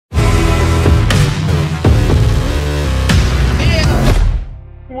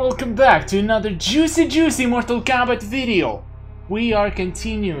welcome back to another juicy Mortal Kombat video. We are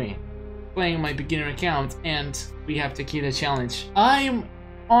continuing playing my beginner account and we have Takeda challenge. I am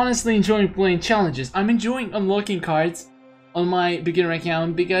honestly enjoying playing challenges. I'm enjoying unlocking cards on my beginner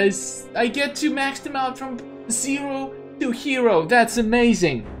account because I get to max them out from 0 to hero. That's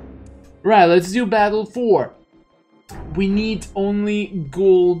amazing. Right, let's do battle 4. We need only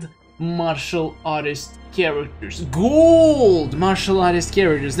gold martial artist characters. Gold martial artist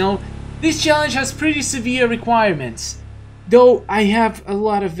characters. Now, this challenge has pretty severe requirements. Though I have a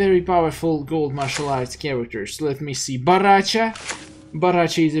lot of very powerful gold martial arts characters. Let me see. Baracha.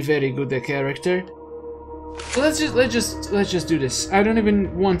 Baracha is a very good character. So let's just do this. I don't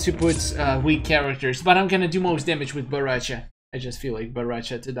even want to put weak characters, but I'm gonna do most damage with Baracha. I just feel like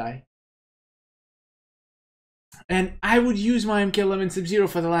Baracha to die. And I would use my MK11 Sub-Zero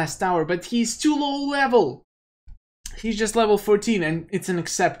for the last tower, but he's too low level. He's just level 14 and it's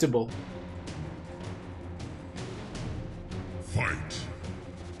unacceptable. Fight.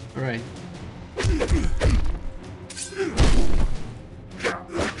 Alright.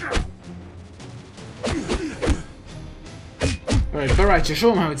 Alright, Baracha,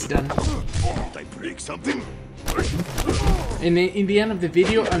 show him how it's done. Did I break something? In the end of the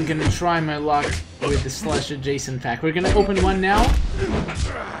video, I'm gonna try my luck with the slash adjacent pack. We're gonna open one now.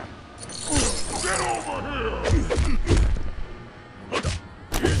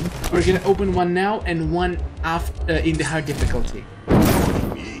 We're gonna open one now and one after in the hard difficulty.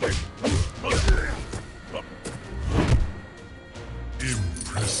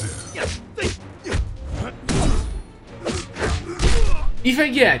 Impressive. If I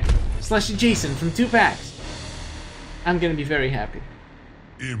get slash adjacent from 2 packs, I'm gonna be very happy.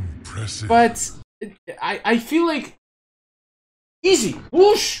 Impressive. But I feel like easy.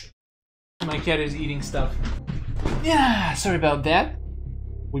 Whoosh! My cat is eating stuff. Yeah, sorry about that.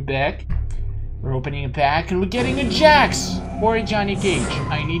 We're back. We're opening a pack and we're getting a Jax or a Johnny Cage.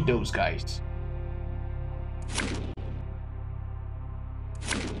 I need those guys.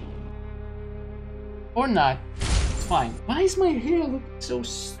 Or not. It's fine. Why is my hair looking so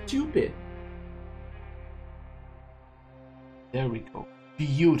stupid? There we go.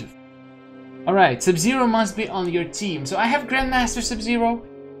 Beautiful. Alright, Sub-Zero must be on your team. So I have Grandmaster Sub-Zero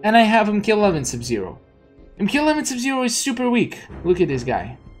and I have MK11 Sub-Zero. MK11 Sub-Zero is super weak. Look at this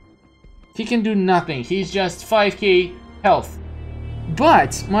guy. He can do nothing. He's just 5k health.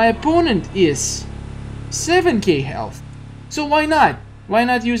 But my opponent is 7k health. So why not? Why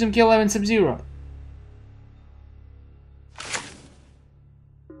not use MK11 Sub-Zero?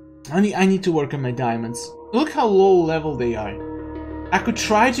 I need to work on my diamonds. Look how low level they are. I could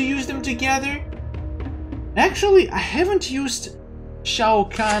try to use them together. Actually, I haven't used Shao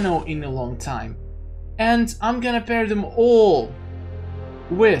Kahn in a long time. And I'm gonna pair them all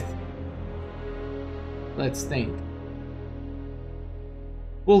with... Let's think.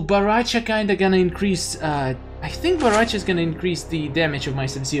 Well, Baracha kinda gonna increase... I think Baracha's gonna increase the damage of my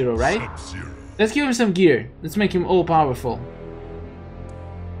Sub-Zero, right? Let's give him some gear. Let's make him all powerful.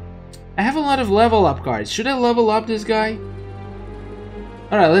 I have a lot of level up cards. Should I level up this guy?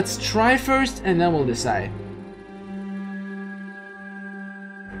 Alright, let's try first and then we'll decide.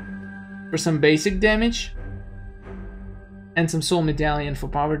 For some basic damage. And some soul medallion for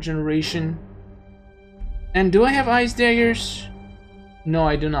power generation. And do I have ice daggers? No,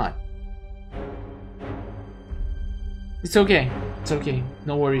 I do not. It's okay. It's okay.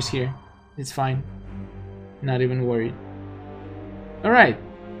 No worries here. It's fine. Not even worried. Alright.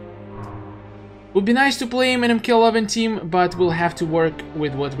 Would be nice to play him in MK11 team, but we'll have to work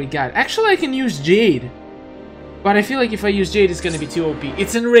with what we got. Actually, I can use Jade. But I feel like if I use Jade, it's gonna be too OP.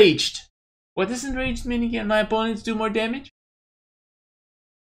 It's enraged. What does enraged mean again? My opponents do more damage?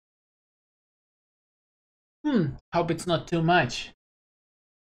 Hope it's not too much.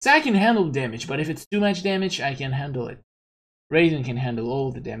 So I can handle damage, but if it's too much damage, I can handle it. Raiden can handle all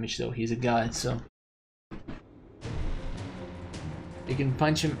the damage though, he's a god, so... You can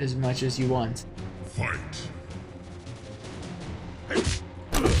punch him as much as you want. Fight.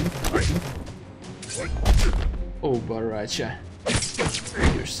 Oh, Baracha.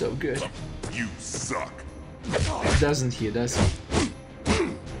 You're so good. You suck. Doesn't he, does he?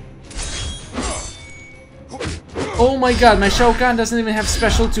 Oh my god, my Shao Kahn doesn't even have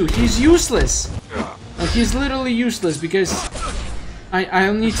special 2. He's useless. Like, he's literally useless because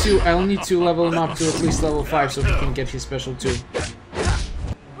I'll need to level him up to at least level 5 so he can get his special 2.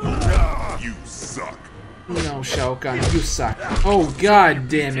 You suck. No, Shao Kahn, you suck. Oh god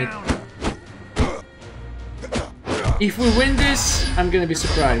damn it. If we win this, I'm gonna be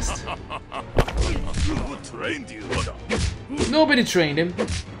surprised. Who trained you? Nobody trained him.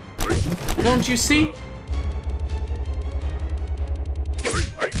 Don't you see?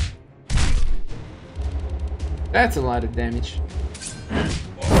 That's a lot of damage.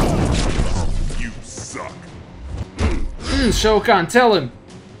 You suck. Shao Kahn, tell him.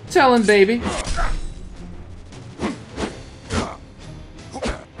 Tell him, baby.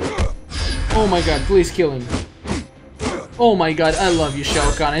 Oh my god, please kill him. Oh my god, I love you,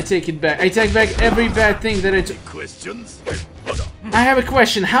 Shao Kahn. I take it back. I take back every bad thing that I took. Questions? I have a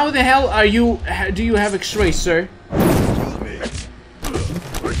question. How the hell are you... do you have X-ray, sir?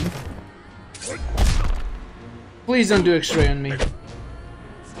 Please don't do X-ray on me.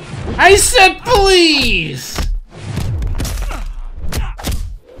 I said please!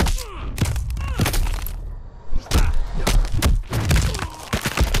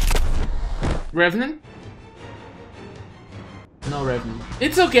 Revenant? No Revenant.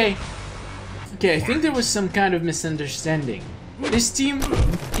 It's okay. Okay, I think there was some kind of misunderstanding. This team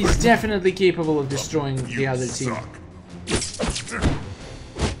is definitely capable of destroying the other team.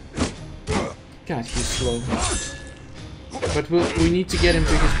 God, he's slow. But we need to get him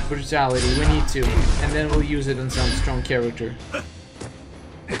to his brutality. We need to. And then we'll use it on some strong character.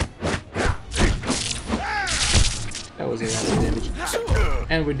 That was a lot of damage.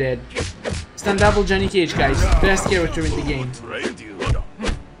 And we're dead. Stun double Johnny Cage, guys. Best character in the game.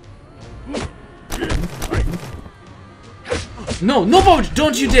 No, no boat!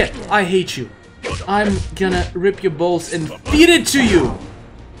 Don't you dare! I hate you. I'm gonna rip your balls and feed it to you!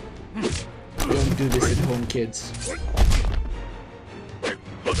 Don't do this at home, kids.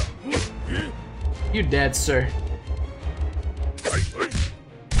 You're dead, sir.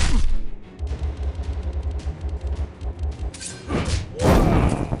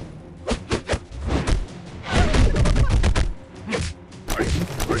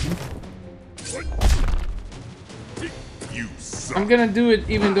 I'm gonna do it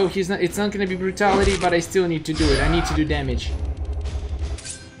even though he's not. It's not gonna be brutality, but I still need to do it. I need to do damage.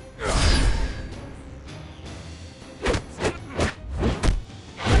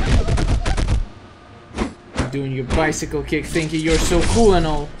 Doing your bicycle kick, thinking you're so cool and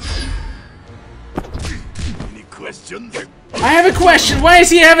all. Any questions? I have a question. Why does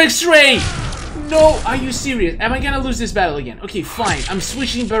he have X-ray? No, are you serious? Am I gonna lose this battle again? Okay, fine. I'm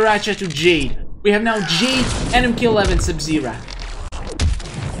switching Baracha to Jade. We have now Jade and MK11 Sub-Zero.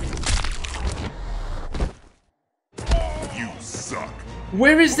 You suck.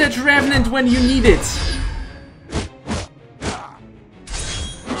 Where is that Revenant when you need it?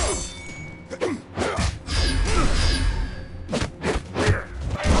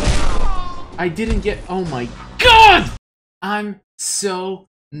 I didn't get... Oh my god! I'm so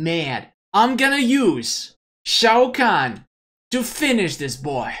mad. I'm gonna use Shao Kahn to finish this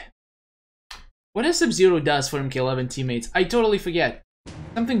boy. What does Sub-Zero does for MK11 teammates? I totally forget.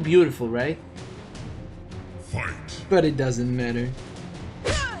 Something beautiful, right? Fight. But it doesn't matter.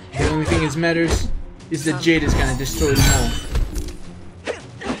 The only thing that matters is that Jade is gonna destroy them all.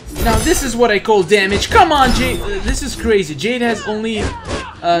 Now this is what I call damage. Come on, Jade! This is crazy. Jade has only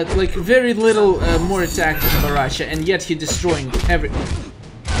like very little more attack than Baracha, and yet he's destroying every...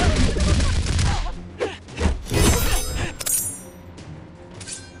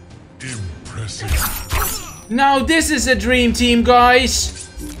 Impressive. Now this is a dream team, guys!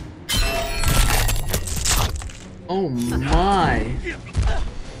 Oh my.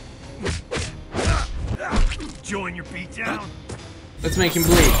 Join your beatdown. Let's make him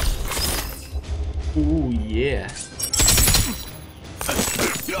bleed. Ooh, yeah.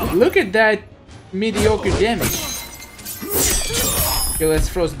 Look at that mediocre damage. Okay, let's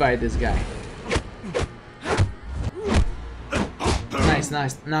frostbite this guy.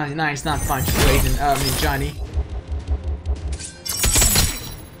 Nice, not punch Raiden, Johnny.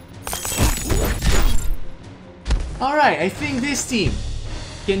 Alright, I think this team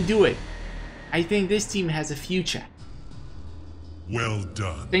can do it. I think this team has a future. Well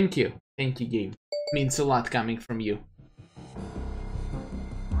done. Thank you. Thank you, game. Means a lot coming from you.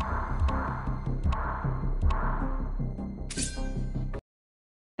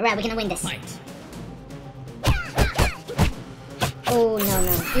 Alright, we're gonna win this. Fight. Oh, no.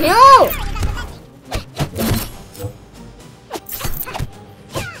 No!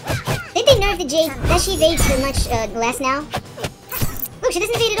 Did they nerf the Jade? Does she evade so much less now? Look, she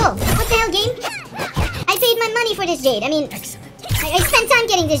doesn't evade at all. What the hell, game? I paid my money for this Jade. I mean, I spent time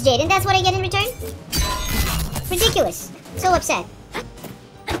getting this Jade, and that's what I get in return? Ridiculous. So upset.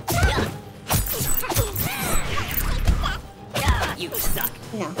 You suck.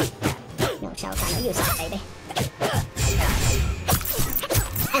 No. No, Shao Kahn, you suck, baby.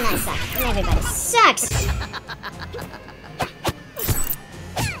 And I suck. And everybody sucks.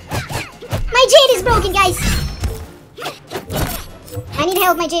 My jade is broken, guys! I need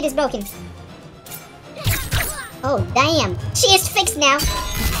help, my jade is broken. Oh, damn. She is fixed now.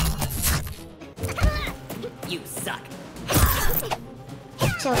 You suck.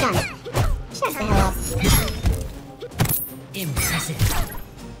 Shao Kahn. Shut the hell up. Impressive.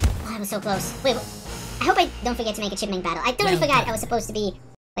 Oh, I was so close. Wait, I hope I don't forget to make a chipmunk battle. I totally forgot I was supposed to be,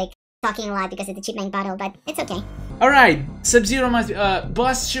 like, talking a lot because of the chipmunk battle, but it's okay. Alright, Sub-Zero must be,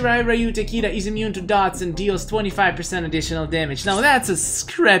 boss Shirai Ryu Takeda is immune to dots and deals 25% additional damage. Now that's a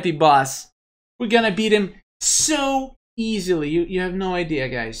scrappy boss. We're gonna beat him so easily. You have no idea,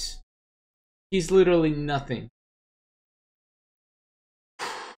 guys. He's literally nothing.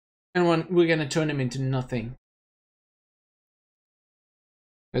 And we're gonna turn him into nothing.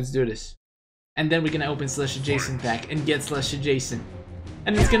 Let's do this. And then we're gonna open Slash Adjacent pack and get Slash Adjacent.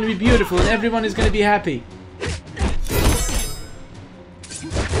 And it's gonna be beautiful and everyone is gonna be happy.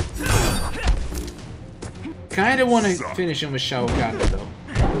 Kinda wanna finish him with Shao Kahn though.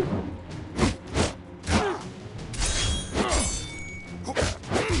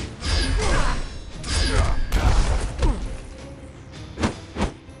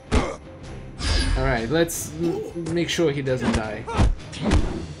 Alright, let's make sure he doesn't die.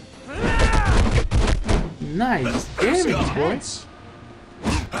 Nice damage, boys.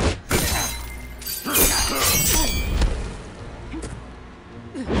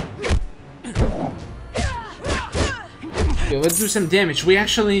 Okay, let's do some damage. We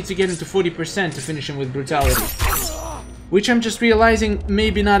actually need to get him to 40% to finish him with brutality. Which I'm just realizing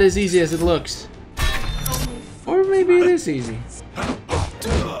maybe not as easy as it looks. Or maybe it is easy.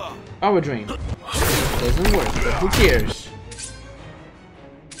 Power drain. Doesn't work, but who cares?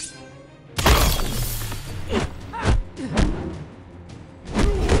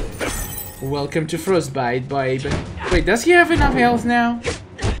 Welcome to Frostbite, babe. Wait, does he have enough health now?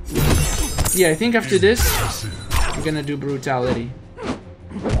 Yeah, I think after this, we're gonna do brutality.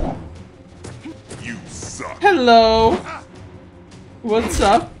 You suck. Hello! What's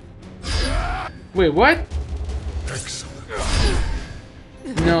up? Wait, what? Excellent.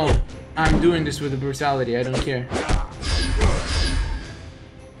 No, I'm doing this with the brutality, I don't care.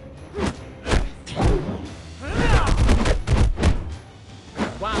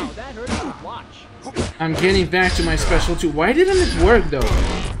 Wow, that hurt to watch. I'm getting back to my special too. Why didn't it work though?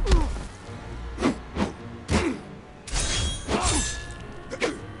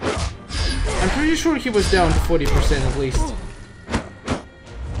 I'm pretty sure he was down to 40% at least.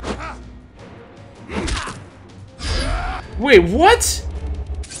 Wait, what?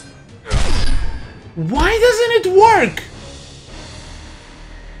 Why doesn't it work?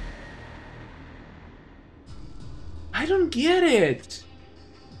 I don't get it.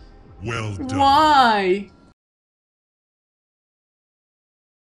 Well done. Why?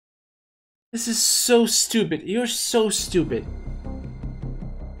 This is so stupid. You're so stupid.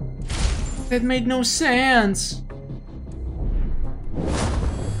 That made no sense.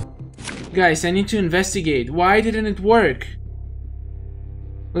 Guys, I need to investigate. Why didn't it work?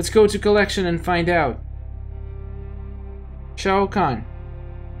 Let's go to collection and find out. Shao Kahn.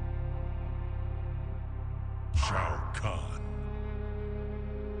 Shao Kahn.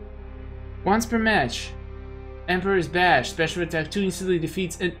 Once per match. Emperor's Bash. Special attack 2 instantly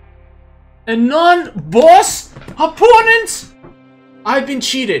defeats a non-boss opponent? I've been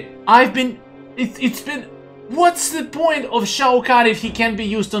cheated. It's been... What's the point of Shao Kahn if he can't be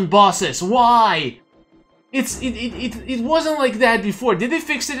used on bosses? Why? It wasn't like that before. Did they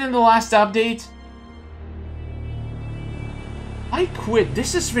fix it in the last update? I quit.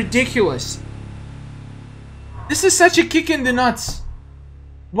 This is ridiculous. This is such a kick in the nuts.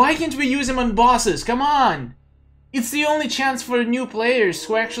 Why can't we use him on bosses? Come on. It's the only chance for new players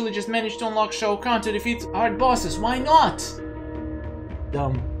who actually just managed to unlock Shao Kahn to defeat hard bosses. Why not?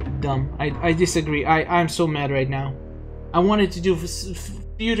 Dumb. I disagree. I'm so mad right now. I wanted to do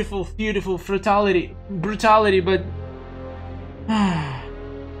beautiful brutality, but...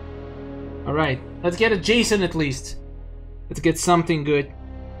 Alright, let's get a Jason at least. Let's get something good.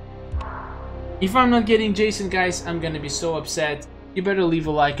 If I'm not getting Jason, guys, I'm gonna be so upset. You better leave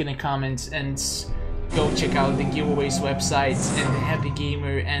a like and a comment and go check out the giveaways websites and the Happy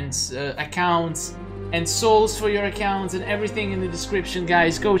Gamer and accounts and souls for your accounts and everything in the description,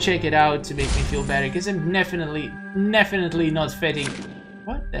 guys. Go check it out to make me feel better, because I'm definitely not fitting.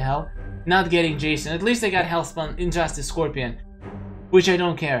 What the hell? Not getting Jason. At least I got Hellspawn Injustice Scorpion, which I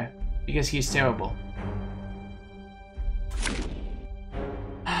don't care because he's terrible.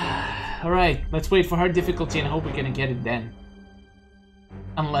 Alright, let's wait for hard difficulty and hope we're gonna get it then.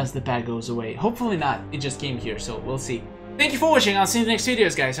 Unless the pack goes away. Hopefully not. It just came here, so we'll see. Thank you for watching. I'll see you in the next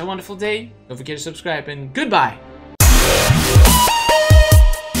videos, guys. Have a wonderful day. Don't forget to subscribe, and goodbye.